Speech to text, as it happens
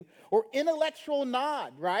or intellectual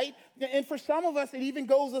nod, right? And for some of us, it even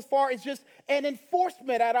goes as far as just an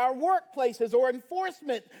enforcement at our workplaces or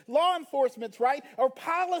law enforcement, right? Or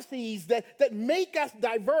policies that make us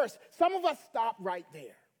diverse. Some of us stop right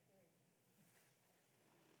there.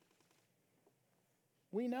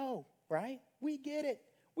 We know, right? We get it.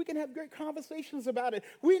 We can have great conversations about it.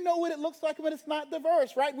 We know what it looks like when it's not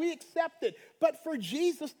diverse, right? We accept it. But for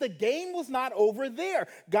Jesus, the game was not over there.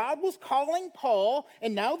 God was calling Paul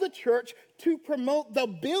and now the church to promote the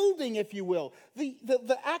building, if you will,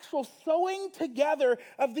 the actual sewing together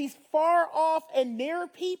of these far off and near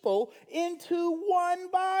people into one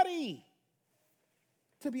body.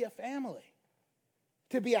 To be a family,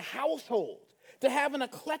 to be a household, to have an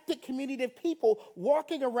eclectic community of people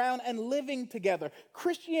walking around and living together.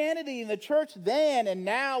 Christianity in the church then and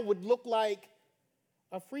now would look like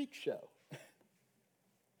a freak show,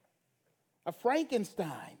 a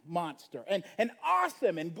Frankenstein monster, and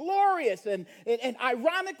awesome and glorious and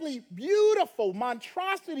ironically beautiful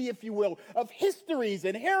monstrosity, if you will, of histories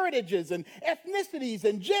and heritages and ethnicities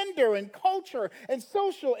and gender and culture and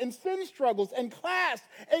social and sin struggles and class.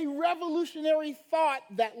 A revolutionary thought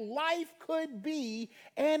that life could be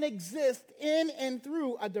and exist in and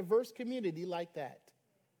through a diverse community like that.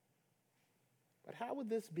 But how would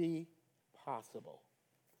this be possible?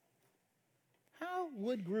 How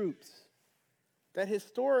would groups that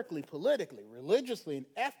historically, politically, religiously, and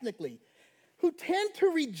ethnically, who tend to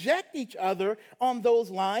reject each other on those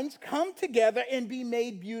lines, come together and be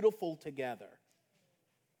made beautiful together?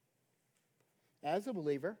 As a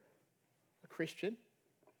believer, a Christian,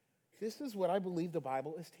 this is what I believe the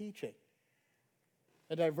Bible is teaching.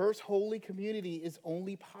 A diverse, holy community is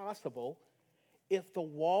only possible if the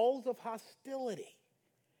walls of hostility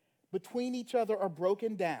between each other are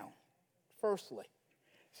broken down, firstly.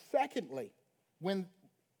 Secondly,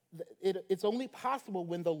 it's only possible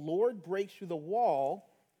when the Lord breaks through the wall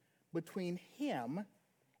between him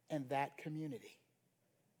and that community.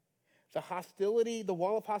 The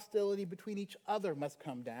wall of hostility between each other must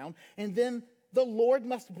come down, and then the Lord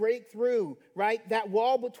must break through, right? That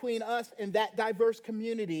wall between us and that diverse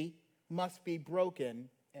community must be broken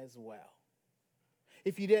as well.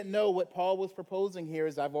 If you didn't know, what Paul was proposing here,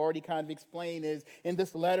 as I've already kind of explained, is in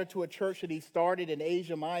this letter to a church that he started in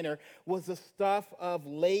Asia Minor, was the stuff of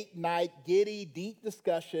late night, giddy, deep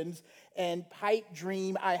discussions and pipe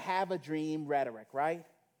dream, I have a dream rhetoric, right?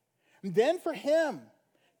 And then for him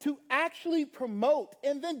to actually promote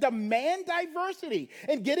and then demand diversity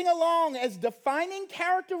and getting along as defining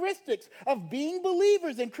characteristics of being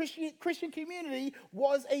believers in Christian community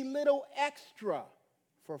was a little extra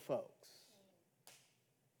for folks.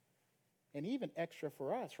 And even extra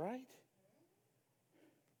for us, right?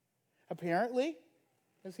 Apparently,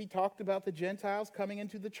 as he talked about the Gentiles coming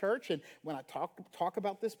into the church, and when I talk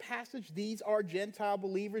about this passage, these are Gentile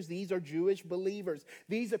believers, these are Jewish believers.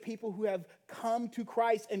 These are people who have come to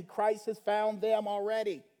Christ, and Christ has found them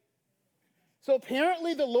already. So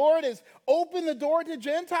apparently the Lord has opened the door to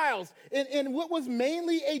Gentiles in what was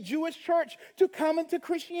mainly a Jewish church to come into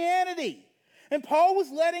Christianity. And Paul was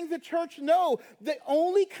letting the church know the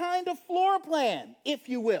only kind of floor plan, if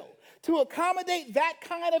you will, to accommodate that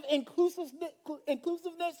kind of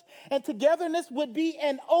inclusiveness and togetherness would be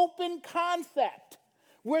an open concept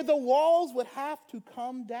where the walls would have to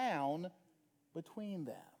come down between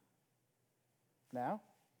them. Now,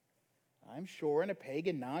 I'm sure in a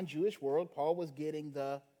pagan, non-Jewish world, Paul was getting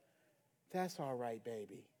that's all right,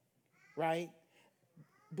 baby, right?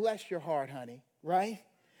 Bless your heart, honey, right?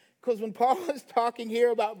 Because when Paul is talking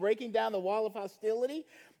here about breaking down the wall of hostility,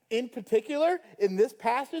 in particular, in this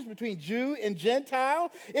passage between Jew and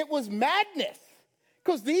Gentile, it was madness.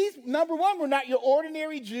 Because these, number one, were not your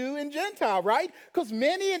ordinary Jew and Gentile, right? Because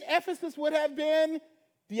many in Ephesus would have been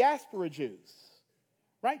diaspora Jews,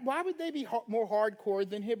 right? Why would they be more hardcore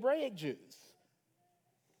than Hebraic Jews,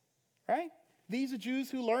 right? These are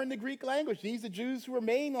Jews who learned the Greek language. These are Jews who are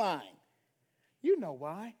mainline. You know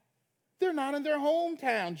why. They're not in their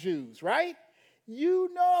hometown Jews, right?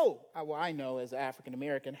 You know, well, I know as an African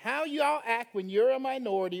American, how y'all act when you're a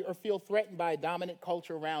minority or feel threatened by a dominant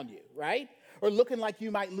culture around you, right? Or looking like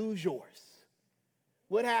you might lose yours.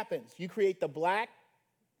 What happens? You create the black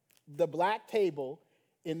table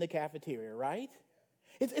in the cafeteria, right?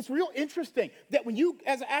 It's real interesting that when you,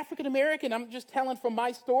 as an African American, I'm just telling from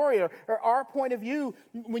my story or our point of view,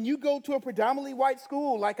 when you go to a predominantly white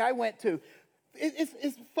school like I went to,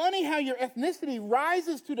 it's funny how your ethnicity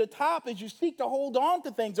rises to the top as you seek to hold on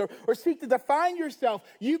to things or seek to define yourself.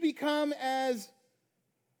 You become, as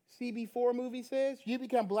CB4 movie says, you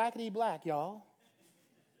become blackity black, y'all.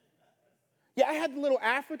 Yeah, I had the little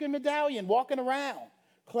African medallion walking around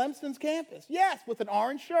Clemson's campus. Yes, with an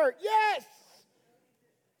orange shirt. Yes.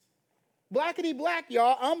 Blackity black,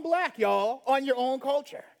 y'all. I'm black, y'all, on your own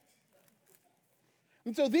culture.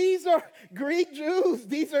 And so these are Greek Jews.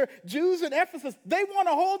 These are Jews in Ephesus. They want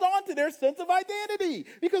to hold on to their sense of identity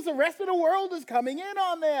because the rest of the world is coming in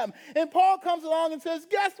on them. And Paul comes along and says,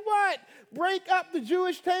 guess what? Break up the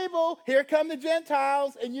Jewish table. Here come the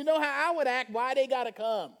Gentiles. And you know how I would act. Why they got to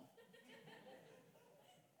come?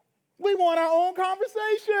 We want our own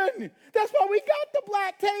conversation. That's why we got the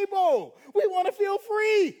black table. We want to feel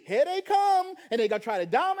free. Here they come. And they're going to try to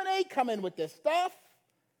dominate, come in with this stuff.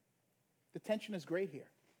 The tension is great here.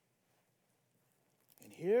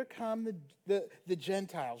 And here come the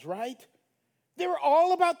Gentiles, right? They were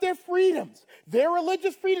all about their freedoms, their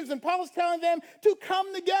religious freedoms. And Paul is telling them to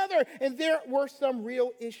come together. And there were some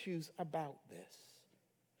real issues about this.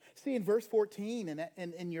 See, in verse 14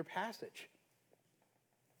 in your passage,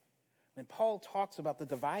 when Paul talks about the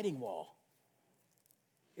dividing wall,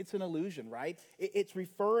 it's an illusion, right? It's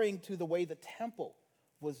referring to the way the temple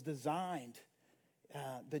was designed.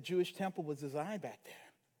 The Jewish temple was designed back there.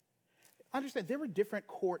 Understand, there were different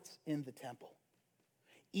courts in the temple.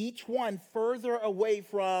 Each one further away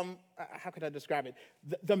from, how could I describe it?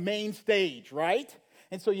 The main stage, right?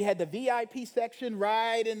 And so you had the VIP section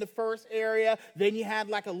right in the first area. Then you had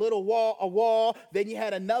like a wall. Then you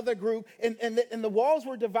had another group. And the walls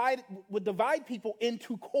would divide people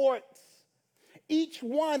into courts. Each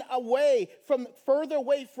one further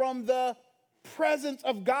away from the presence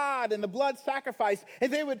of God and the blood sacrifice.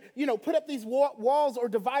 And they would, put up these walls or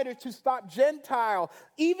dividers to stop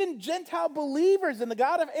even Gentile believers in the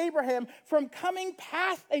God of Abraham from coming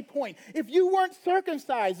past a point. If you weren't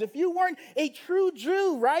circumcised, if you weren't a true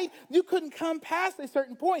Jew, right, you couldn't come past a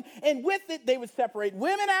certain point. And with it, they would separate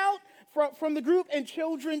women out from the group and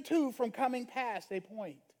children too from coming past a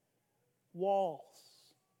point. Walls.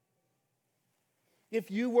 If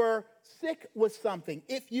you were sick with something,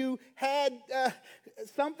 if you had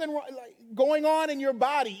something going on in your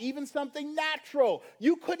body, even something natural,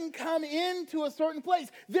 you couldn't come into a certain place.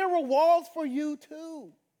 There were walls for you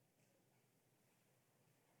too.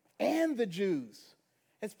 And the Jews,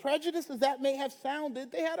 as prejudiced as that may have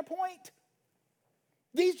sounded, they had a point.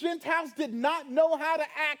 These Gentiles did not know how to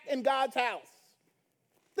act in God's house.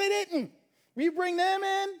 They didn't. You bring them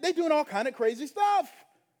in, they're doing all kind of crazy stuff.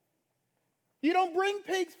 You don't bring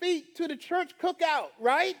pig's feet to the church cookout,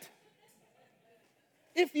 right?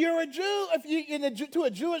 If you're a Jew, to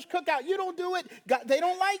a Jewish cookout, you don't do it. They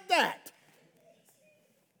don't like that.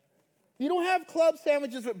 You don't have club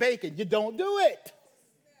sandwiches with bacon. You don't do it.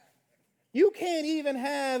 You can't even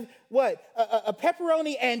have, a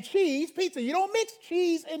pepperoni and cheese pizza. You don't mix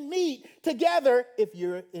cheese and meat together if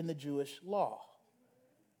you're in the Jewish law.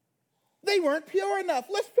 They weren't pure enough.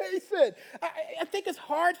 Let's face it. I think it's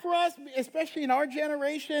hard for us, especially in our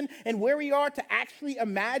generation and where we are, to actually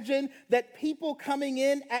imagine that people coming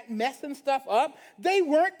in at messing stuff up, they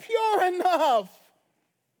weren't pure enough.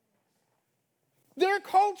 Their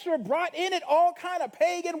culture brought in it all kind of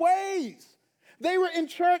pagan ways. They were in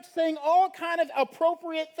church saying all kind of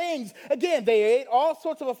appropriate things. Again, they ate all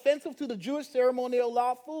sorts of offensive to the Jewish ceremonial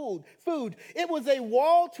law food. It was a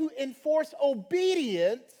wall to enforce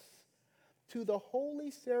obedience to the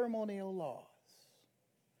holy ceremonial laws.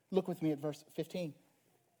 Look with me at verse 15.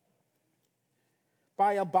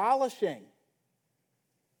 By abolishing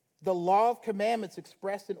the law of commandments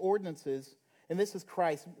expressed in ordinances, and this is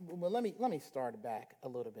Christ. Well, let me start back a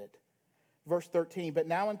little bit. Verse 13, but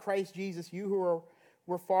now in Christ Jesus, you who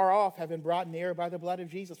were far off have been brought near by the blood of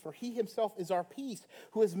Jesus. For he himself is our peace,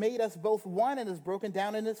 who has made us both one and has broken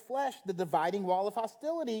down in his flesh the dividing wall of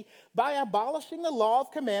hostility by abolishing the law of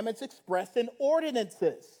commandments expressed in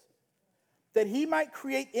ordinances, that he might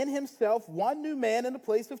create in himself one new man in the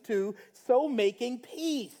place of two, so making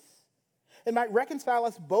peace, and might reconcile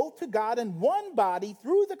us both to God in one body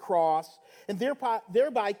through the cross, and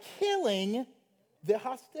thereby killing the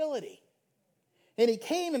hostility. And he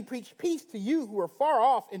came and preached peace to you who were far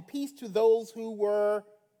off and peace to those who were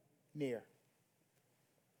near.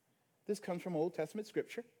 This comes from Old Testament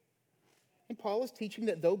scripture. And Paul is teaching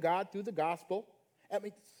that God through the gospel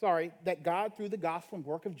and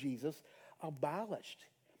work of Jesus abolished.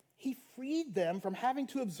 He freed them from having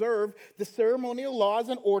to observe the ceremonial laws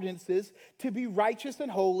and ordinances to be righteous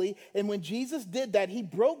and holy. And when Jesus did that, he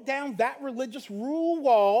broke down that religious rule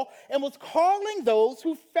wall and was calling those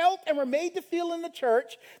who felt and were made to feel in the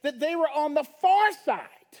church that they were on the far side,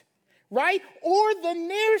 right? Or the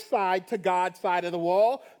near side to God's side of the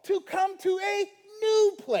wall to come to a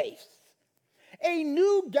new place. a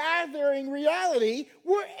new gathering reality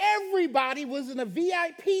where everybody was in a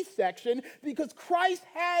VIP section because Christ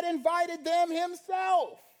had invited them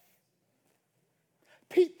himself.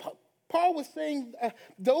 Paul was saying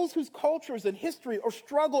those whose cultures and history or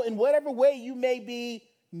struggle in whatever way you may be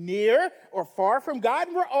near or far from God,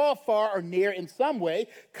 and we're all far or near in some way,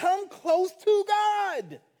 come close to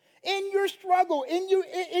God in your struggle, in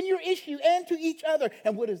your issue, and to each other.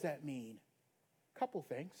 And what does that mean? A couple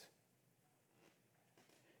things.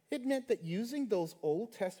 It meant that using those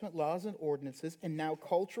Old Testament laws and ordinances and now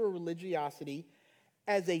cultural religiosity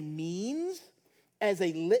as a means, as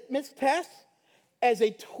a litmus test, as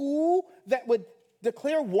a tool that would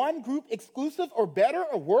declare one group exclusive or better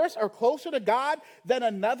or worse or closer to God than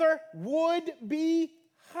another would be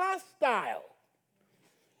hostile.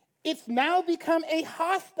 It's now become a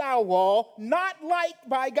hostile wall, not liked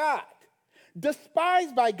by God,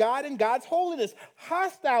 despised by God and God's holiness,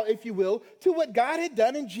 hostile, if you will, to what God had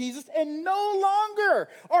done in Jesus, and no longer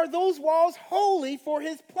are those walls holy for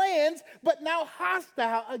his plans, but now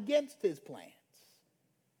hostile against his plans.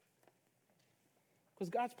 Because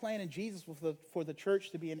God's plan in Jesus was for the church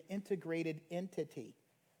to be an integrated entity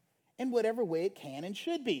in whatever way it can and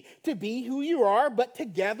should be. To be who you are, but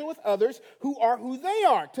together with others who are who they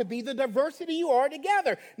are. To be the diversity you are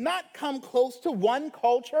together. Not come close to one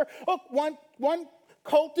culture or one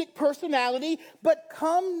cultic personality, but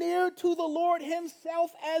come near to the Lord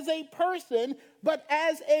himself as a person, but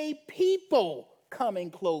as a people coming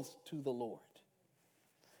close to the Lord.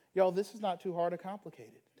 Y'all, this is not too hard or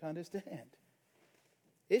complicated to understand.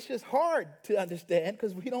 It's just hard to understand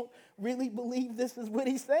because we don't really believe this is what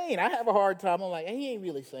he's saying. I have a hard time. I'm like, he ain't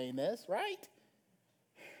really saying this, right?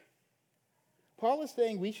 Paul is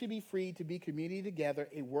saying we should be free to be community together,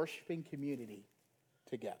 a worshiping community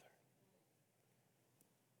together.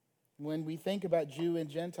 When we think about Jew and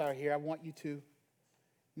Gentile here, I want you to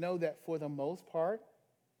know that for the most part,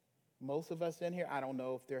 most of us in here, I don't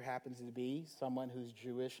know if there happens to be someone who's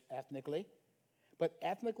Jewish ethnically, but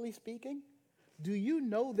ethnically speaking, do you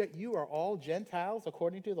know that you are all Gentiles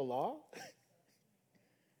according to the law?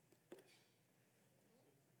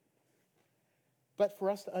 But for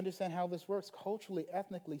us to understand how this works culturally,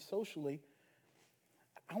 ethnically, socially,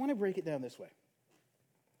 I want to break it down this way.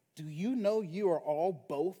 Do you know you are all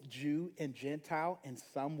both Jew and Gentile in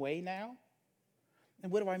some way now?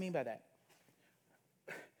 And what do I mean by that?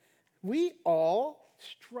 We all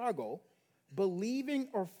struggle believing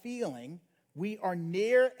or feeling we are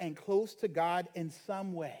near and close to God in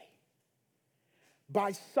some way.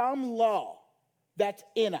 By some law that's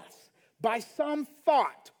in us. By some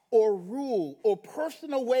thought or rule or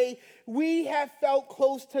personal way we have felt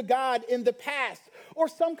close to God in the past. Or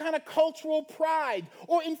some kind of cultural pride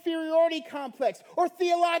or inferiority complex or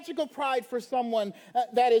theological pride for someone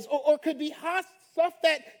that is. Or could be stuff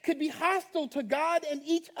that could be hostile to God and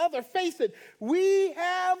each other. Face it, we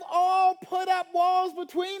have all put up walls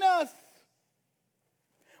between us.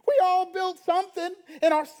 We all built something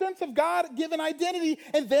in our sense of God-given identity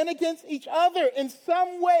and then against each other. In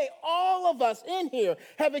some way, all of us in here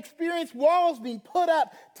have experienced walls being put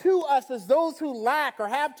up to us as those who lack or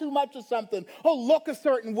have too much of something or look a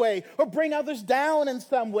certain way or bring others down in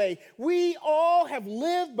some way. We all have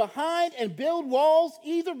lived behind and build walls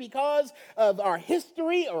either because of our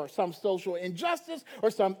history or some social injustice or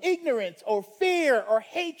some ignorance or fear or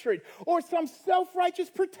hatred or some self-righteous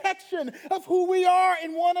protection of who we are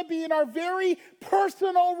and want to be in our very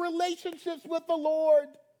personal relationships with the Lord.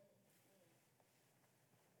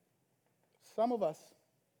 Some of us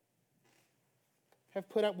have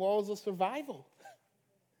put up walls of survival.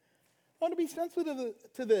 I want to be sensitive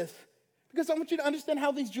to this because I want you to understand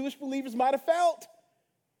how these Jewish believers might have felt.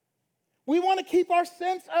 We want to keep our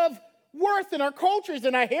sense of worth in our cultures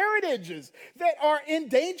and our heritages that are in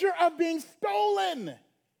danger of being stolen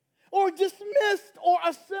or dismissed or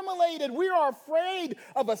assimilated. We are afraid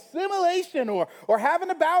of assimilation or having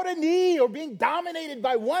to bow the knee or being dominated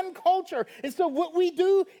by one culture. And so what we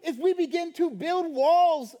do is we begin to build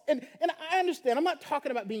walls. And I understand, I'm not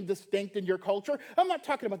talking about being distinct in your culture. I'm not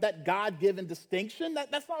talking about that God-given distinction.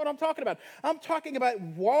 That's not what I'm talking about. I'm talking about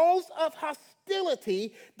walls of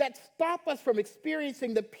hostility that stop us from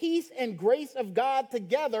experiencing the peace and grace of God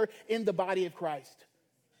together in the body of Christ.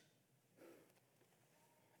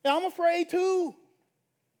 And I'm afraid too.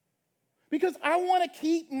 Because I want to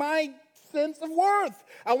keep my sense of worth.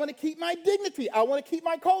 I want to keep my dignity. I want to keep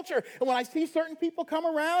my culture. And when I see certain people come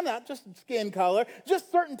around, not just skin color,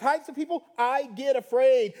 just certain types of people, I get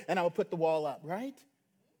afraid and I will put the wall up, right?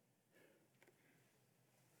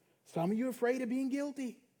 Some of you are afraid of being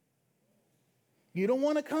guilty. You don't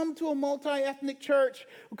want to come to a multi-ethnic church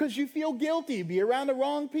because you feel guilty. Be around the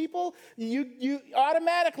wrong people, you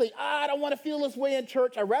automatically, I don't want to feel this way in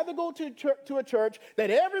church. I'd rather go to a church that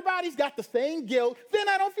everybody's got the same guilt, then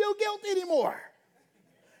I don't feel guilty anymore.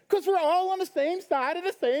 Because we're all on the same side of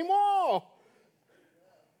the same wall.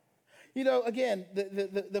 You know, again,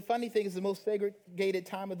 the funny thing is the most segregated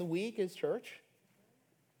time of the week is church.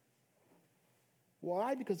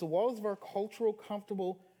 Why? Because the walls of our cultural,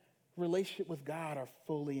 comfortable relationship with God are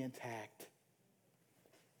fully intact.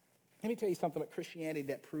 Let me tell you something about Christianity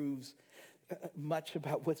that proves much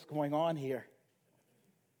about what's going on here.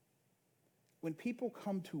 When people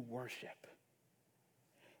come to worship,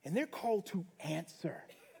 and they're called to answer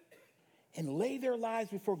and lay their lives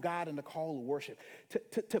before God in the call of worship,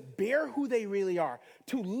 to bear who they really are,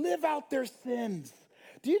 to live out their sins.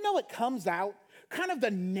 Do you know it comes out? Kind of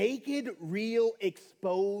the naked, real,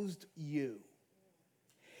 exposed you.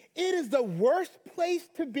 It is the worst place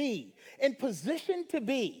to be and position to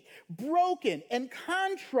be, broken and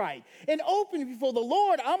contrite and open before the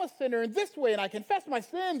Lord. I'm a sinner in this way and I confess my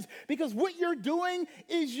sins, because what you're doing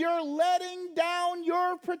is you're letting down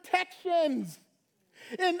your protections.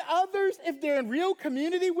 And others, if they're in real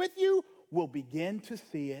community with you, will begin to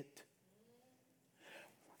see it.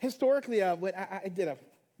 Historically, I did a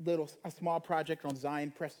small project on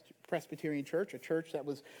Zion Presbyterian Church, a church that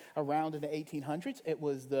was around in the 1800s. It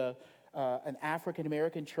was an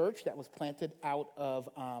African-American church that was planted out of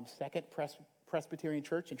Second Presbyterian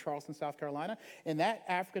Church in Charleston, South Carolina. And that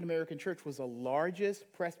African-American church was the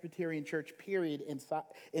largest Presbyterian church, period,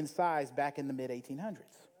 in size back in the mid-1800s.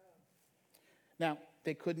 Now,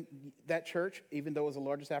 that church, even though it was the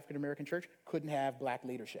largest African-American church, couldn't have black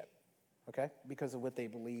leadership, okay, because of what they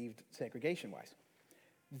believed segregation-wise.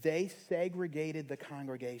 They segregated the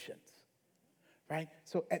congregations, right?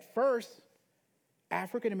 So at first,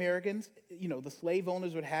 African Americans, you know, the slave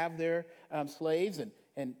owners would have their slaves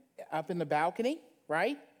and up in the balcony,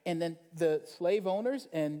 right? And then the slave owners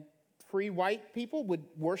and free white people would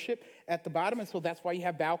worship at the bottom. And so that's why you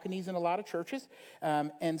have balconies in a lot of churches.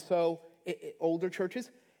 And so older churches.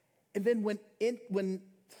 And then when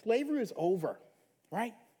slavery was over,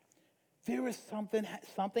 right? There was something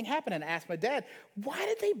happened. And I asked my dad, why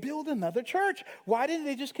did they build another church? Why didn't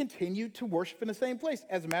they just continue to worship in the same place?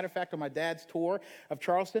 As a matter of fact, on my dad's tour of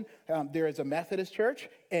Charleston, there is a Methodist church,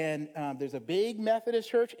 and there's a big Methodist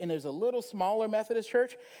church, and there's a little smaller Methodist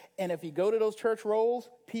church. And if you go to those church rolls,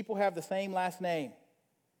 people have the same last name,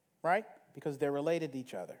 right? Because they're related to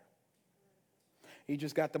each other. You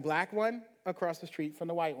just got the black one across the street from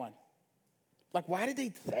the white one. Like, why did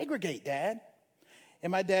they segregate, Dad? And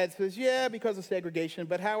my dad says, yeah, because of segregation.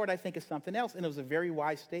 But Howard, I think it's something else. And it was a very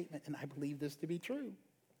wise statement, and I believe this to be true.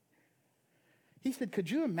 He said, could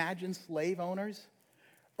you imagine slave owners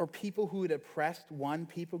or people who had oppressed one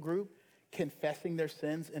people group confessing their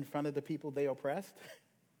sins in front of the people they oppressed?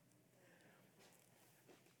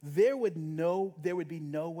 There would be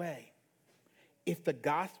no way, if the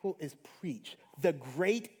gospel is preached, the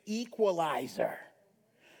great equalizer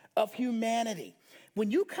of humanity. When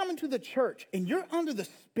you come into the church and you're under the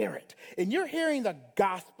Spirit and you're hearing the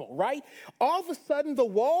gospel, right? All of a sudden the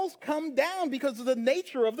walls come down because of the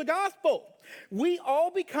nature of the gospel. We all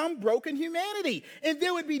become broken humanity. And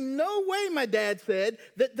there would be no way, my dad said,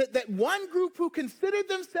 that one group who considered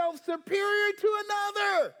themselves superior to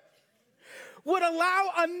another would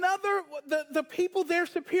allow the people they're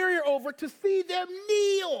superior over to see them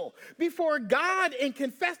kneel before God and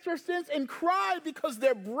confess their sins and cry because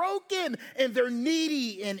they're broken and they're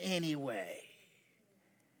needy in any way.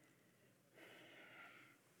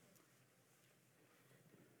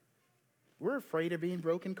 We're afraid of being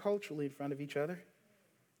broken culturally in front of each other.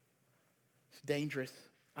 It's dangerous.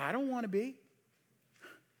 I don't want to be.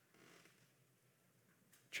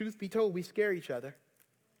 Truth be told, we scare each other.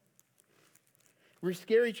 We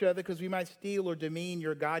scare each other because we might steal or demean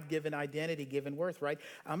your God-given identity, given worth, right?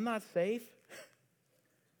 I'm not safe.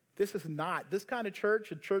 This kind of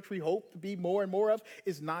church, a church we hope to be more and more of,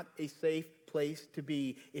 is not a safe place to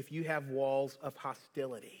be if you have walls of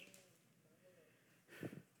hostility.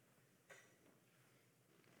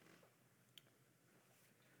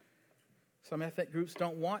 Some ethnic groups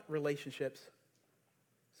don't want relationships,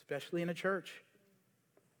 especially in a church.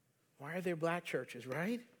 Why are there black churches,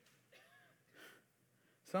 right?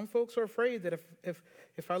 Some folks are afraid that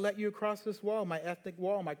if I let you across this wall, my ethnic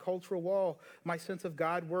wall, my cultural wall, my sense of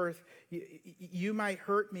God worth, you might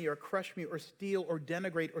hurt me or crush me or steal or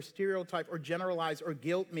denigrate or stereotype or generalize or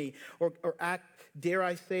guilt me or act, dare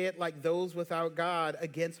I say it, like those without God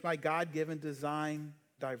against my God-given design,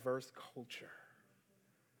 diverse culture.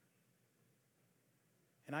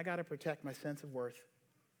 and I got to protect my sense of worth.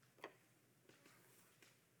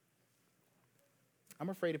 I'm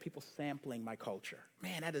afraid of people sampling my culture.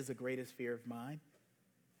 Man, that is the greatest fear of mine.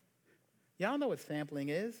 Y'all know what sampling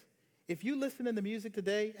is. If you listen to the music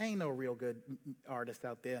today, ain't no real good artists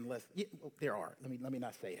out there unless, there are. Let me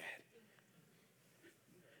not say that.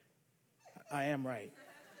 I am right.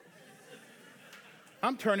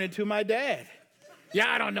 I'm turning to my dad. Yeah,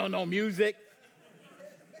 I don't know no music.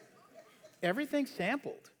 Everything's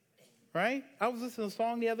sampled, right? I was listening to a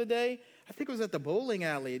song the other day. I think it was at the bowling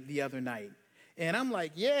alley the other night. And I'm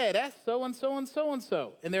like, yeah, that's so-and-so and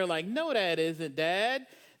so-and-so. And they're like, no, that isn't, Dad.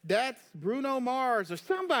 That's Bruno Mars or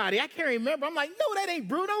somebody. I can't remember. I'm like, no, that ain't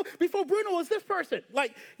Bruno. Before Bruno was this person.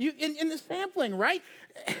 Like, you in the sampling, right?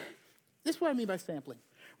 This is what I mean by sampling.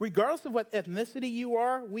 Regardless of what ethnicity you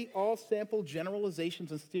are, we all sample generalizations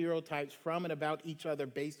and stereotypes from and about each other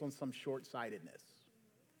based on some short-sightedness.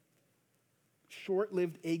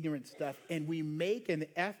 Short-lived ignorant stuff. And we make an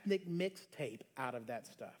ethnic mixtape out of that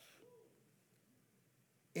stuff.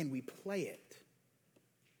 And we play it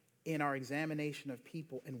in our examination of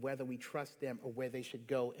people and whether we trust them or where they should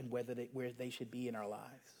go and where they should be in our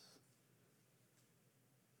lives.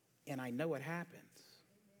 And I know it happens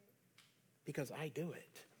because I do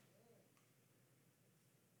it.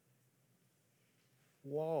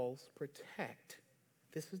 Walls protect.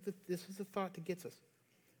 This is the thought that gets us.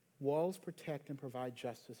 Walls protect and provide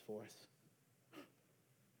justice for us.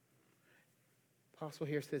 Apostle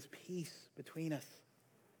here says peace between us.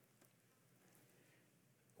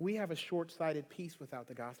 We have a short-sighted peace without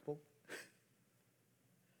the gospel.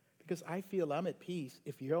 Because I feel I'm at peace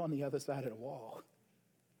if you're on the other side of the wall.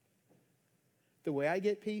 The way I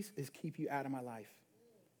get peace is keep you out of my life.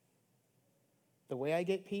 The way I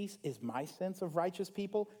get peace is my sense of righteous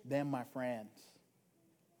people, them my friends,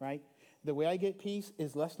 right? The way I get peace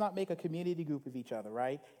is let's not make a community group of each other,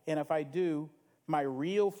 right? And if I do, my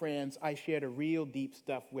real friends I share the real deep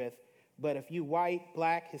stuff with. But if you white,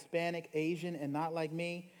 black, Hispanic, Asian, and not like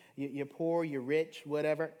me, you're poor, you're rich,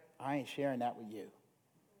 whatever, I ain't sharing that with you.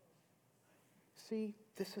 See,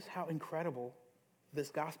 this is how incredible this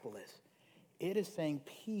gospel is. It is saying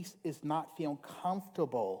peace is not feeling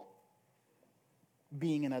comfortable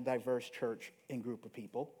being in a diverse church and group of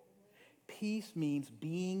people. Peace means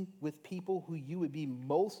being with people who you would be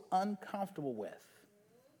most uncomfortable with,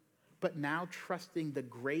 but now trusting the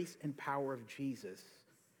grace and power of Jesus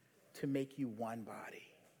to make you one body.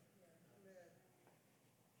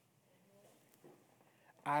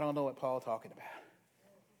 I don't know what Paul's talking about.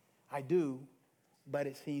 I do, but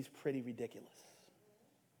it seems pretty ridiculous.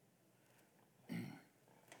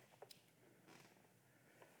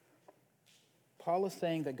 Paul is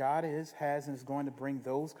saying that God has, and is going to bring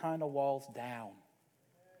those kind of walls down.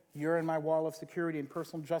 You're in my wall of security and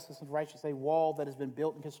personal justice and righteousness, a wall that has been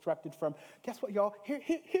built and constructed from, guess what, y'all?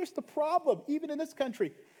 Here's the problem, even in this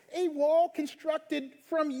country. A wall constructed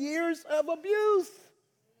from years of abuse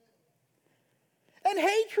and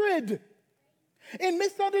hatred and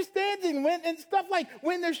misunderstanding and stuff like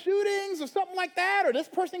when there's shootings or something like that, or this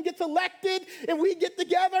person gets elected and we get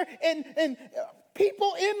together and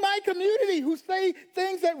people in my community who say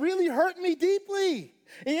things that really hurt me deeply.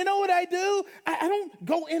 And you know what I do? I don't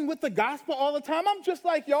go in with the gospel all the time. I'm just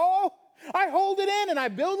like y'all. I hold it in and I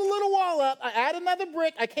build a little wall up. I add another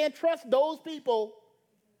brick. I can't trust those people.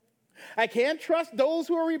 I can't trust those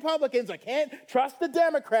who are Republicans. I can't trust the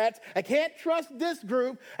Democrats. I can't trust this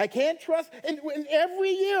group. I can't trust. And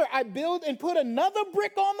every year I build and put another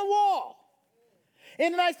brick on the wall.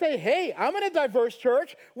 And then I say, hey, I'm in a diverse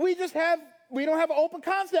church. We don't have an open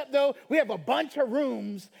concept, though. We have a bunch of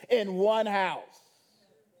rooms in one house.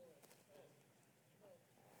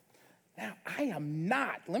 Now, I am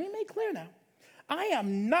not, let me make clear now, I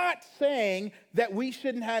am not saying that we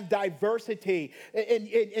shouldn't have diversity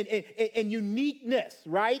and uniqueness,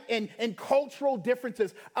 right? And cultural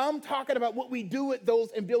differences. I'm talking about what we do with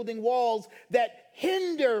those and building walls that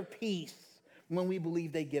hinder peace when we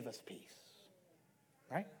believe they give us peace,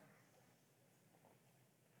 right?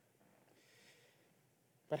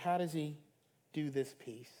 But how does he do this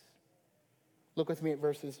peace? Look with me at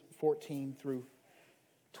verses 14 through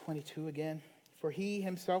 22 again. For he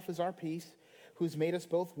himself is our peace, who's made us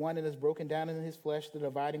both one and has broken down in his flesh the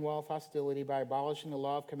dividing wall of hostility by abolishing the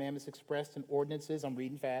law of commandments expressed in ordinances, I'm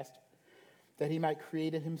reading fast, that he might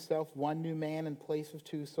create in himself one new man in place of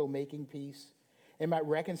two, so making peace, and might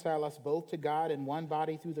reconcile us both to God in one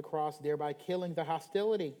body through the cross, thereby killing the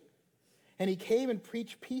hostility. And he came and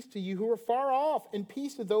preached peace to you who were far off and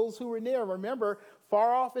peace to those who were near. Remember,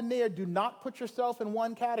 far off and near, do not put yourself in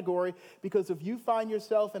one category, because if you find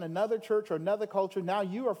yourself in another church or another culture, now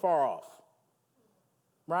you are far off.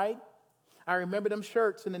 right? I remember them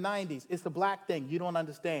shirts in the 90s. It's the black thing. You don't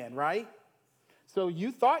understand, right? So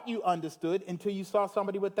you thought you understood until you saw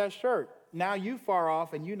somebody with that shirt. Now you far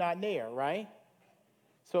off and you're not near, right?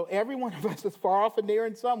 So every one of us is far off and near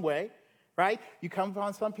in some way, right? You come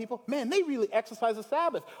upon some people, man, they really exercise the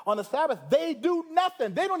Sabbath. On the Sabbath, they do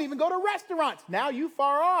nothing. They don't even go to restaurants. Now you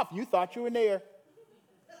far off. You thought you were near.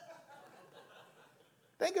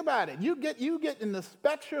 Think about it. You get in the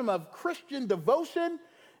spectrum of Christian devotion.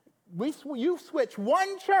 You switch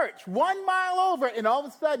one church 1 mile over, and all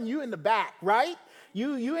of a sudden you in the back, right?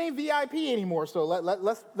 You ain't VIP anymore. So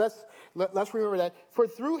let's remember that. For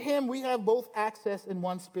through him we have both access in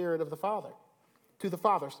one spirit to the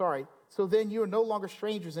Father. So then you are no longer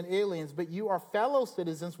strangers and aliens, but you are fellow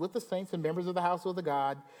citizens with the saints and members of the household of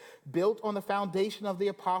God, built on the foundation of the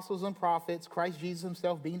apostles and prophets, Christ Jesus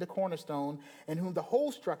himself being the cornerstone, in whom the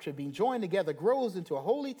whole structure being joined together grows into a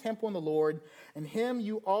holy temple in the Lord. In him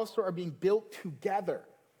you also are being built together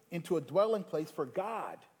into a dwelling place for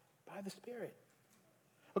God by the Spirit.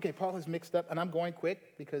 Okay, Paul has mixed up, and I'm going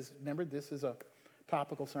quick because remember, this is a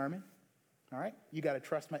topical sermon. All right? You got to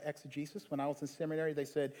trust my exegesis. When I was in seminary, they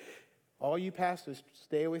said, all you pastors,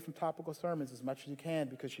 stay away from topical sermons as much as you can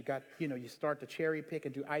because you start to cherry pick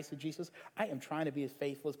and do eisegesis. I am trying to be as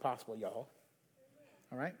faithful as possible, y'all.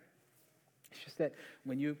 All right? It's just that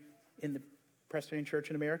when you in the Presbyterian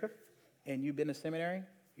Church in America and you've been to seminary,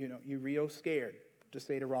 you're real scared to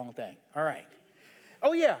say the wrong thing. All right.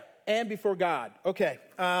 Oh, yeah, and before God. Okay.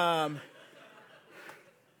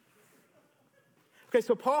 Okay,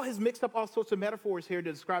 so Paul has mixed up all sorts of metaphors here to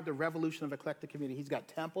describe the revolution of eclectic community. He's got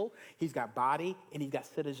temple, he's got body, and he's got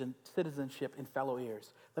citizenship and fellow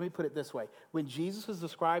heirs. Let me put it this way. When Jesus is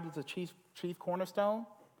described as the chief cornerstone,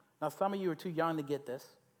 now some of you are too young to get this.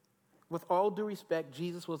 With all due respect,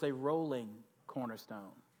 Jesus was a rolling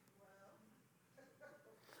cornerstone.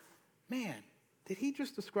 Man, did he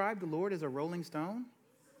just describe the Lord as a rolling stone?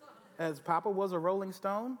 As Papa was a rolling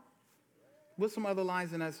stone? What's some other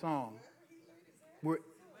lines in that song?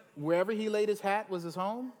 Wherever he laid his hat was his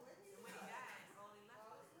home.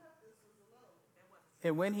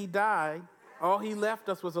 And when he died, all he left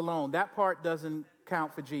us was alone. That part doesn't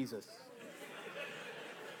count for Jesus.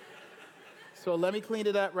 So let me clean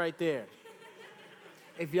it up right there.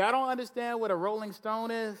 If y'all don't understand what a rolling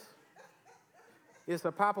stone is, it's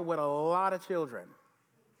a papa with a lot of children.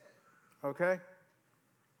 Okay?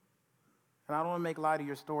 And I don't want to make light of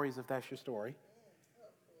your stories if that's your story.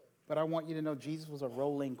 But I want you to know Jesus was a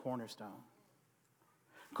rolling cornerstone.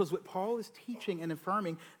 Because what Paul is teaching and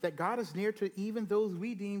affirming, that God is near to even those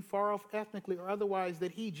we deem far off ethnically or otherwise,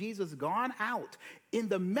 that he, Jesus, gone out in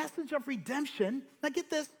the message of redemption, now get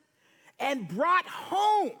this, and brought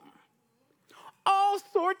home all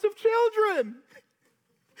sorts of children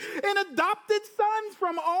and adopted sons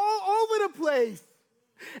from all over the place.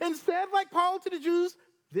 And said, like Paul to the Jews,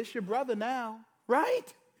 this your brother now, right?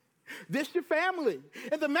 This your family.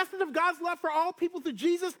 And the message of God's love for all people through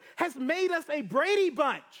Jesus has made us a Brady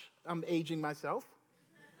Bunch. I'm aging myself.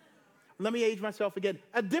 Let me age myself again.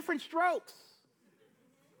 A different strokes.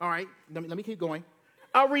 All right, let me keep going.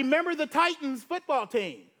 Remember the Titans football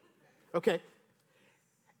team. Okay.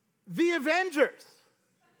 The Avengers.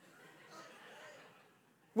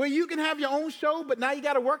 Where you can have your own show, but now you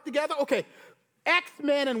got to work together. Okay.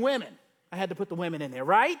 X-Men and women. I had to put the women in there,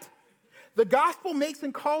 right? The gospel makes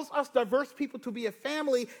and calls us diverse people to be a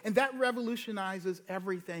family, and that revolutionizes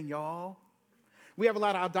everything, y'all. We have a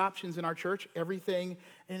lot of adoptions in our church, everything,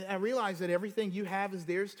 and I realize that everything you have is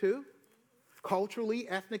theirs too, culturally,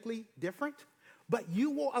 ethnically different, but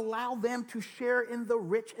you will allow them to share in the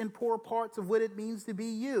rich and poor parts of what it means to be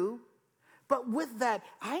you. But with that,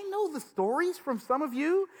 I know the stories from some of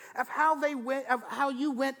you of how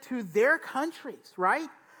you went to their countries, right?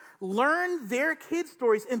 Learn their kids'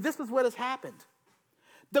 stories, and this is what has happened.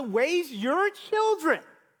 The ways your children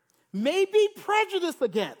may be prejudiced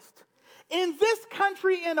against in this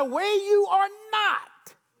country in a way you are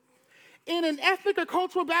not. In an ethnic or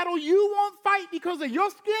cultural battle you won't fight because of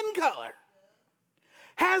your skin color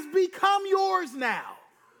has become yours now.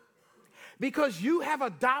 Because you have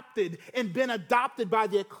adopted and been adopted by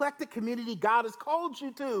the eclectic community God has called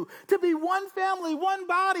you to be one family, one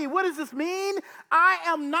body. What does this mean? I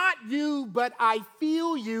am not you, but I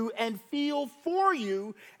feel you and feel for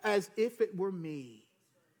you as if it were me.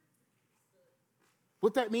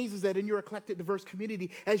 What that means is that in your eclectic, diverse community,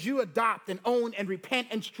 as you adopt and own and repent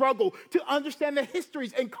and struggle to understand the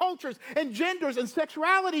histories and cultures and genders and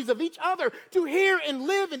sexualities of each other, to hear and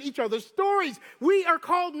live in each other's stories, we are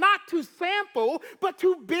called not to sample, but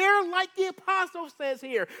to bear, like the apostle says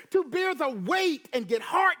here, to bear the weight and get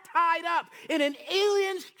heart tied up in an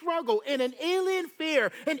alien struggle, in an alien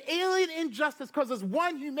fear, an alien injustice, because as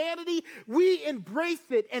one humanity, we embrace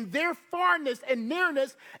it and their farness and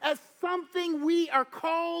nearness as something we are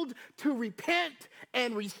called to repent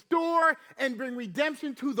and restore and bring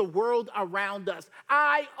redemption to the world around us.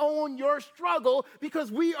 I own your struggle because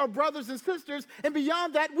we are brothers and sisters, and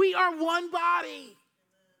beyond that, we are one body.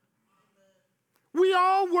 We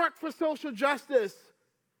all work for social justice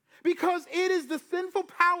because it is the sinful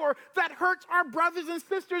power that hurts our brothers and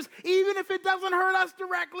sisters, even if it doesn't hurt us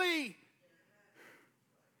directly.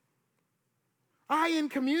 I, in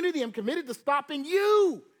community, am committed to stopping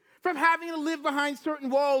you from having to live behind certain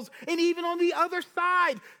walls, and even on the other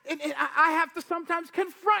side. And I have to sometimes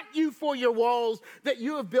confront you for your walls that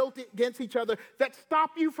you have built against each other that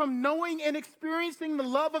stop you from knowing and experiencing the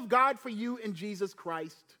love of God for you in Jesus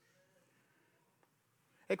Christ.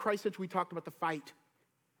 At Christ Church, we talked about the fight.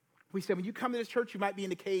 We said when you come to this church, you might be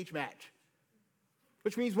in a cage match,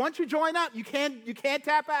 which means once you join up, you can't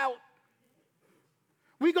tap out.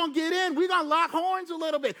 We're going to get in. We're going to lock horns a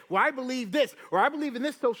little bit. Well, I believe this, or I believe in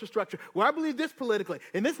this social structure, or I believe this politically,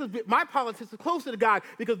 and this is my politics is closer to God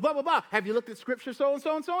because blah, blah, blah. Have you looked at scripture so and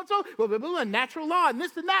so and so and so? Blah, blah, blah, and natural law, and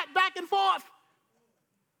this and that, back and forth.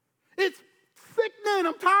 It's sickening.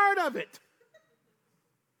 I'm tired of it.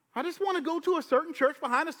 I just want to go to a certain church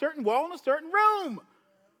behind a certain wall in a certain room.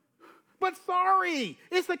 But sorry,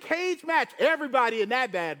 it's a cage match. Everybody in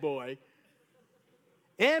that bad boy.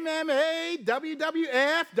 MMA,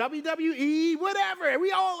 WWF, WWE, whatever.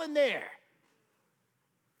 We all in there.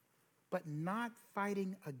 But not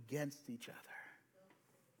fighting against each other.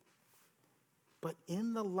 But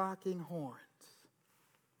in the locking horns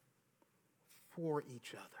for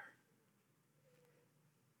each other.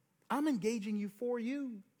 I'm engaging you,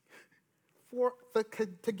 for the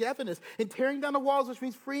togetherness and tearing down the walls, which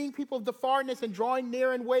means freeing people of the farness and drawing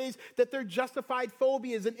near in ways that their justified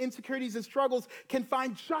phobias and insecurities and struggles can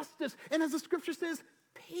find justice. And as the scripture says,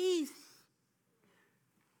 peace.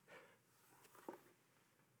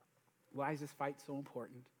 Why is this fight so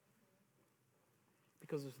important?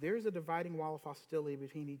 Because if there is a dividing wall of hostility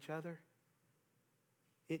between each other,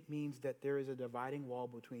 it means that there is a dividing wall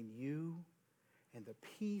between you and the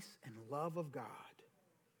peace and love of God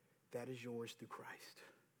that is yours through Christ.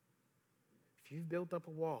 If you've built up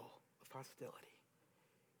a wall of hostility,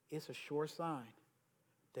 it's a sure sign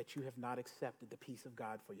that you have not accepted the peace of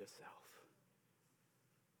God for yourself.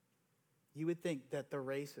 You would think that the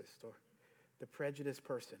racist or the prejudiced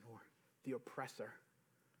person or the oppressor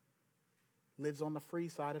lives on the free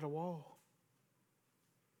side of the wall.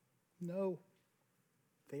 No,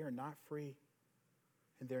 they are not free,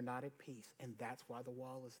 and they're not at peace, and that's why the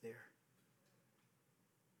wall is there.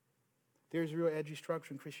 There's real edgy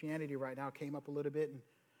structure in Christianity right now. It came up a little bit in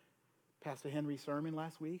Pastor Henry's sermon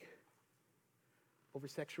last week over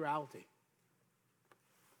sexuality.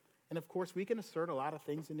 And of course, we can assert a lot of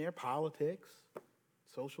things in there, politics,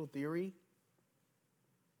 social theory.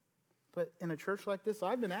 But in a church like this,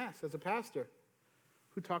 I've been asked as a pastor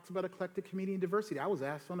who talks about eclectic community and diversity. I was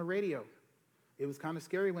asked on the radio. It was kind of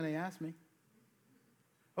scary when they asked me.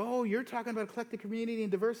 Oh, you're talking about eclectic community and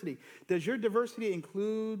diversity. Does your diversity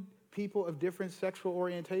include people of different sexual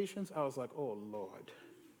orientations? I was like, oh, Lord.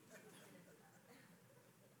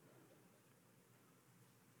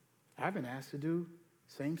 I've been asked to do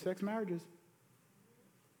same-sex marriages.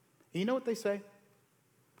 And you know what they say?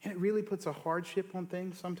 And it really puts a hardship on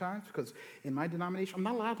things sometimes because in my denomination, I'm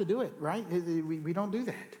not allowed to do it, right? We don't do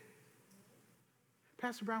that.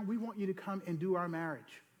 Pastor Brown, we want you to come and do our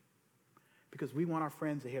marriage because we want our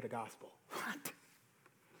friends to hear the gospel. What?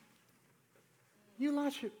 You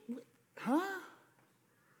lost your... Huh?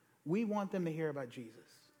 We want them to hear about Jesus.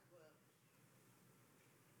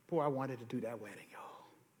 Boy, I wanted to do that wedding, y'all.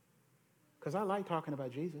 Because I like talking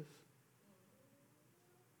about Jesus.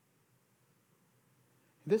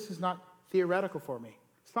 This is not theoretical for me.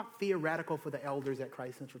 It's not theoretical for the elders at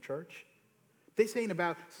Christ Central Church. This ain't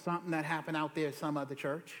about something that happened out there at some other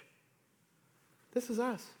church. This is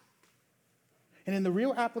us. And in the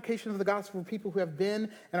real application of the gospel for people who have been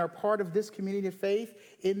and are part of this community of faith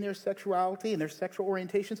in their sexuality and their sexual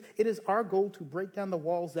orientations, it is our goal to break down the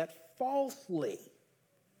walls that falsely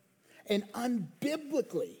and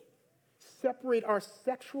unbiblically separate our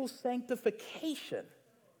sexual sanctification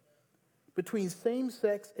between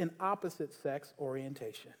same-sex and opposite-sex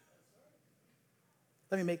orientation.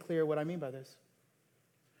 Let me make clear what I mean by this.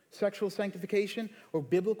 Sexual sanctification or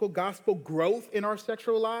biblical gospel growth in our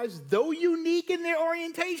sexual lives, though unique in their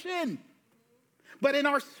orientation, but in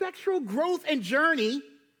our sexual growth and journey,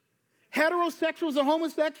 heterosexuals and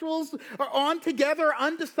homosexuals are on together,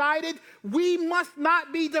 undecided. We must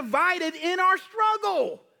not be divided in our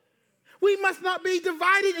struggle. We must not be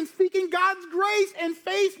divided in seeking God's grace and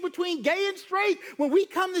faith between gay and straight. When we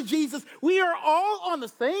come to Jesus, we are all on the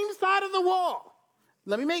same side of the wall.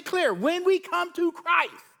 Let me make clear, when we come to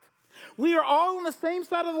Christ, we are all on the same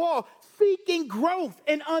side of the wall, seeking growth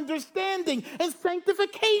and understanding and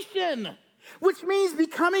sanctification, which means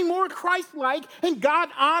becoming more Christ-like and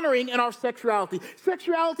God-honoring in our sexuality.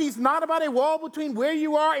 Sexuality is not about a wall between where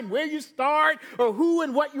you are and where you start or who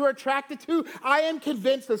and what you're attracted to. I am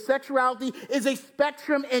convinced that sexuality is a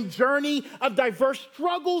spectrum and journey of diverse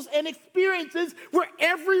struggles and experiences where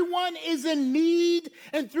everyone is in need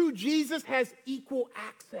and through Jesus has equal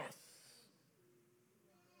access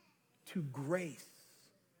to grace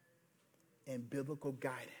and biblical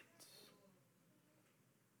guidance.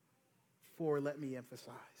 For, let me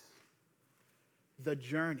emphasize, the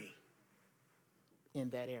journey in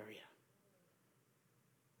that area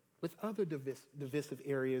with other divisive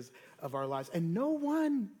areas of our lives. And no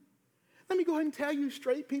one, let me go ahead and tell you,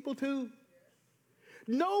 straight people too,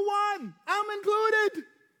 no one, I'm included.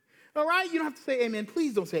 All right, you don't have to say amen.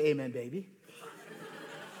 Please don't say amen, baby.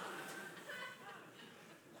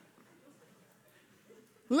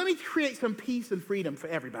 Let me create some peace and freedom for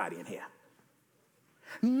everybody in here.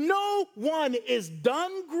 No one is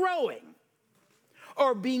done growing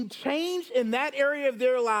or being changed in that area of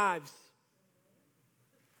their lives.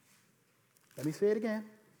 Let me say it again.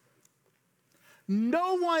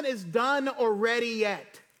 No one is done or ready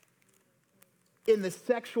yet in the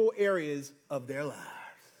sexual areas of their lives.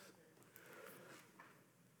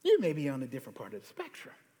 You may be on a different part of the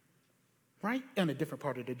spectrum, right? On a different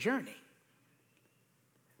part of the journey.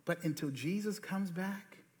 But until Jesus comes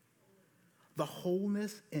back, the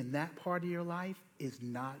wholeness in that part of your life is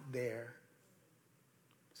not there.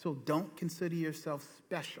 So don't consider yourself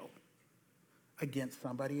special against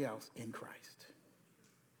somebody else in Christ.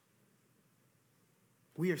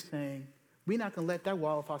 We are saying we're not going to let that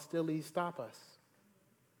wall of hostility stop us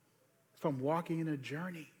from walking in a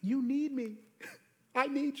journey. You need me. I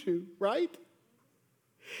need you, right?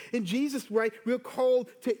 In Jesus, right, we're called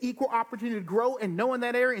to equal opportunity to grow and know in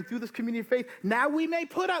that area and through this community of faith. Now we may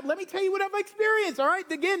put up, let me tell you what I've experienced, all right?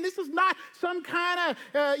 Again, this is not some kind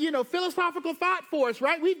of, philosophical thought for us,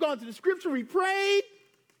 right? We've gone to the scripture, we prayed,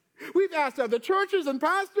 we've asked other churches and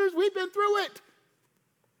pastors, we've been through it.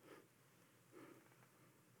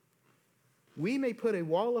 We may put a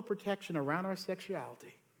wall of protection around our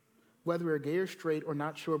sexuality, whether we're gay or straight or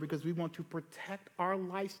not sure, because we want to protect our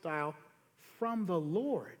lifestyle from the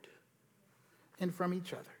Lord and from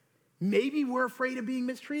each other. Maybe we're afraid of being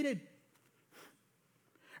mistreated.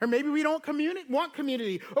 Or maybe we don't want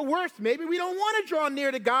community. Or worse, maybe we don't want to draw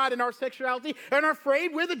near to God in our sexuality and are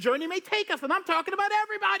afraid where the journey may take us. And I'm talking about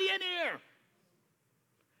everybody in here.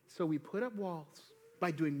 So we put up walls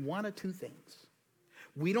by doing one of two things.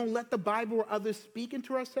 We don't let the Bible or others speak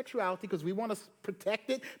into our sexuality because we want to protect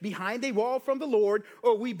it behind a wall from the Lord,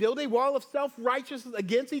 or we build a wall of self-righteousness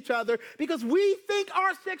against each other because we think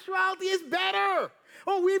our sexuality is better,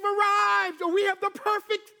 or we've arrived, or we have the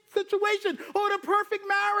perfect situation, or the perfect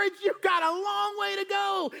marriage. You've got a long way to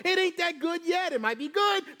go. It ain't that good yet. It might be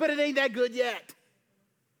good, but it ain't that good yet.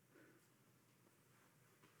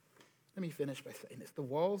 Let me finish by saying this. The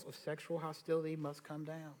walls of sexual hostility must come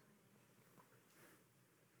down.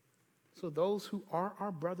 So those who are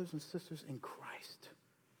our brothers and sisters in Christ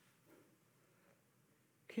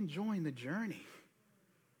can join the journey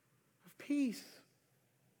of peace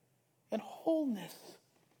and wholeness.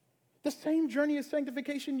 The same journey of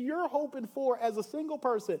sanctification you're hoping for as a single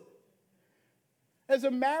person, as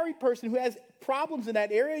a married person who has problems in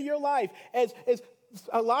that area of your life, as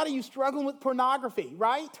a lot of you struggling with pornography,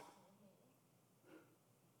 right?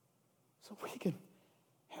 So we can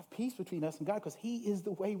have peace between us and God because He is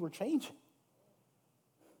the way we're changing.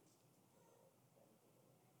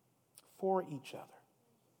 For each other,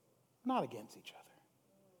 not against each other.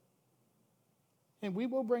 And we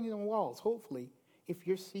will bring in walls, hopefully, if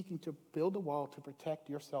you're seeking to build a wall to protect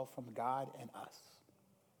yourself from God and us.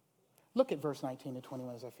 Look at verse 19 to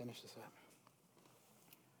 21 as I finish this up.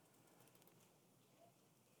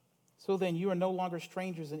 So then you are no longer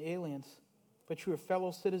strangers and aliens, but you are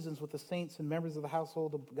fellow citizens with the saints and members of the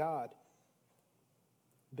household of God,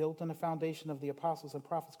 built on the foundation of the apostles and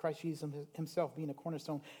prophets, Christ Jesus himself being a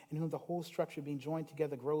cornerstone, in whom the whole structure being joined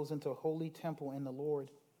together grows into a holy temple in the Lord.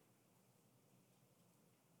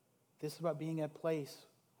 This is about being at a place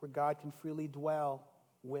where God can freely dwell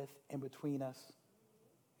with and between us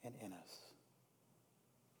and in us.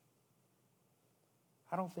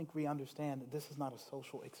 I don't think we understand that this is not a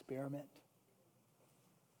social experiment.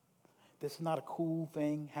 This is not a cool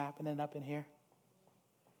thing happening up in here.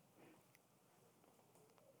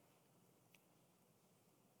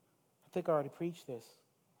 I think I already preached this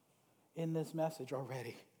in this message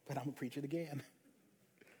already, but I'm going to preach it again.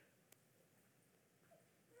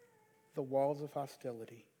 The walls of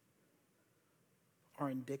hostility are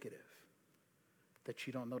indicative that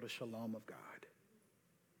you don't know the shalom of God,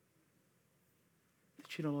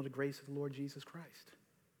 that you don't know the grace of the Lord Jesus Christ.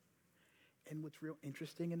 And what's real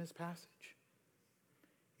interesting in this passage,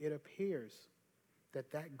 it appears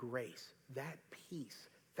that that grace, that peace,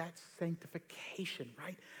 that sanctification,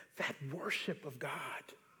 right, that worship of God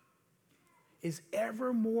is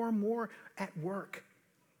ever more and more at work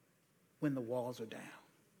when the walls are down.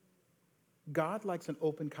 God likes an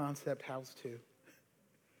open concept house too,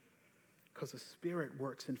 because the Spirit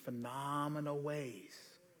works in phenomenal ways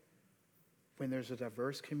when there's a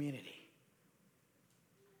diverse community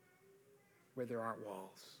where there aren't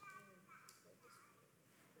walls.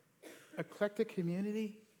 Eclectic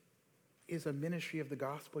community is a ministry of the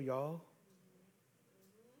gospel, y'all.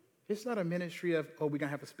 It's not a ministry of, we're going to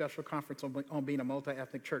have a special conference on being a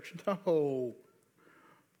multi-ethnic church. No.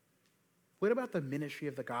 What about the ministry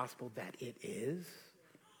of the gospel that it is?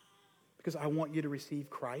 Because I want you to receive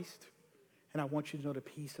Christ, and I want you to know the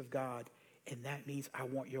peace of God, and that means I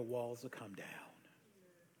want your walls to come down.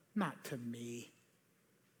 Not to me,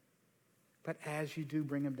 but as you do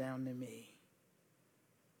bring them down to me,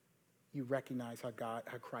 you recognize how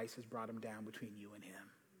Christ has brought them down between you and him.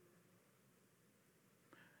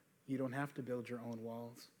 You don't have to build your own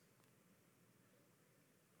walls.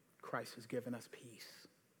 Christ has given us peace,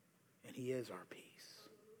 and he is our peace.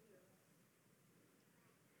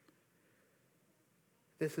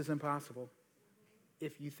 This is impossible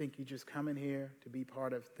if you think you just come in here to be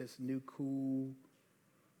part of this new cool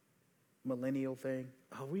millennial thing.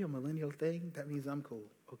 Oh, we a millennial thing? That means I'm cool.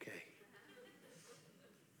 Okay.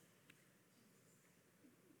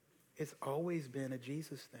 It's always been a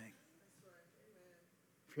Jesus thing.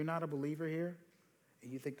 If you're not a believer here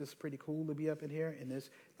and you think this is pretty cool to be up in here and this,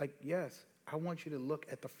 yes, I want you to look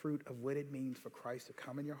at the fruit of what it means for Christ to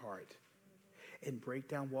come in your heart and break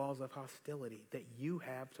down walls of hostility that you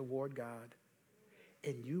have toward God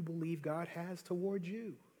and you believe God has toward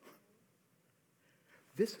you.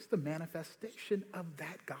 This is the manifestation of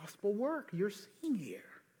that gospel work you're seeing here.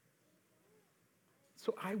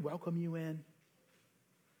 So I welcome you in.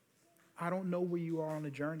 I don't know where you are on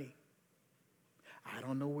the journey. I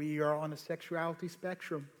don't know where you are on the sexuality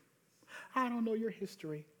spectrum. I don't know your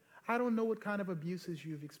history. I don't know what kind of abuses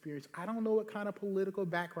you've experienced. I don't know what kind of political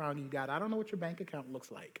background you got. I don't know what your bank account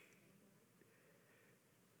looks like.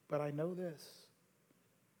 But I know this.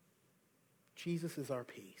 Jesus is our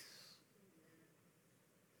peace.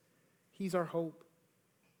 He's our hope.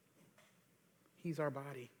 He's our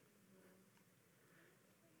body.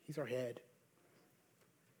 He's our head.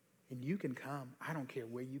 And you can come. I don't care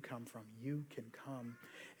where you come from. You can come.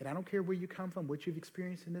 And I don't care where you come from, what you've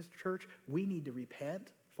experienced in this church. We need to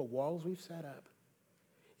repent for walls we've set up.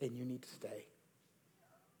 And you need to stay.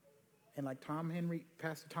 And like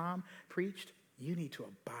Pastor Tom preached, you need to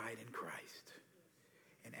abide in Christ.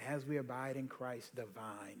 And as we abide in Christ, the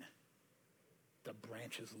vine, the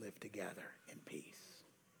branches live together in peace.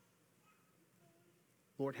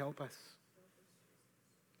 Lord, help us.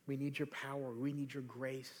 We need your power. We need your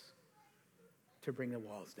grace to bring the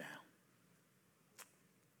walls down.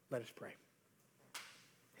 Let us pray.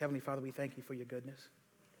 Heavenly Father, we thank you for your goodness.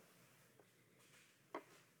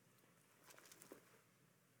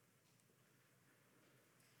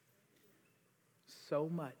 So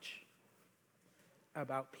much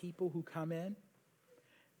about people who come in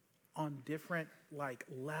on different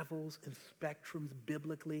levels and spectrums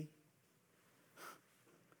biblically.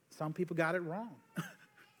 Some people got it wrong.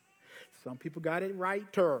 Some people got it right,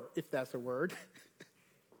 if that's a word.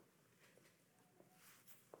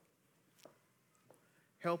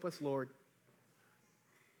 Help us, Lord,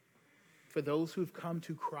 for those who've come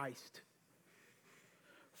to Christ,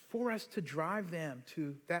 for us to drive them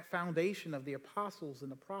to that foundation of the apostles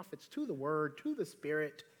and the prophets, to the Word, to the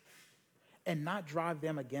Spirit, and not drive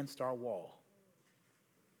them against our wall.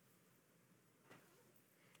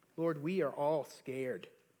 Lord, we are all scared.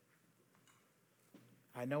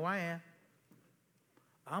 I know I am.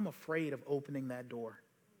 I'm afraid of opening that door.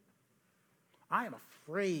 I am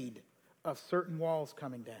afraid of certain walls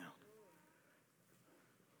coming down.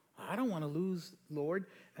 I don't want to lose, Lord.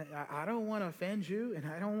 I don't want to offend you, and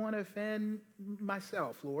I don't want to offend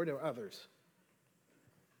myself, Lord, or others.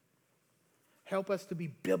 Help us to be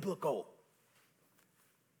biblical.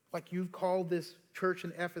 Like you've called this church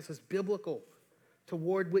in Ephesus biblical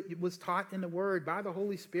toward what was taught in the Word by the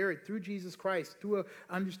Holy Spirit through Jesus Christ, through an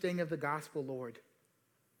understanding of the gospel, Lord.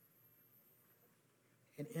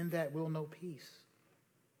 And in that we'll know peace.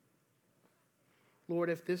 Lord,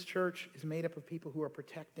 if this church is made up of people who are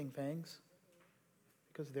protecting things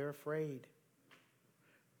because they're afraid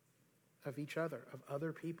of each other, of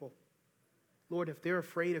other people. Lord, if they're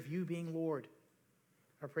afraid of you being Lord,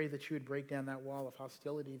 I pray that you would break down that wall of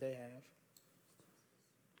hostility they have.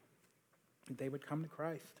 And they would come to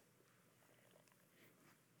Christ.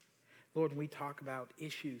 Lord, when we talk about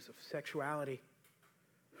issues of sexuality,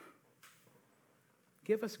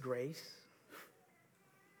 give us grace.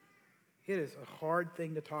 It is a hard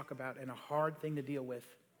thing to talk about and a hard thing to deal with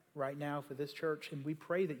right now for this church, and we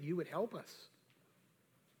pray that you would help us.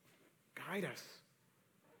 Guide us.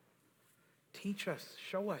 Teach us.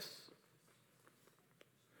 Show us.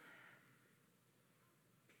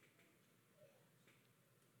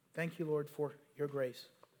 Thank you, Lord, for your grace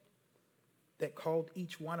that called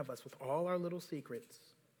each one of us with all our little secrets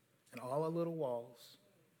and all our little walls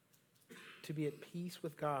to be at peace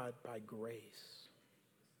with God by grace.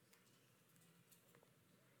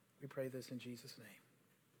 We pray this in Jesus'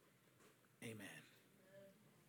 name. Amen.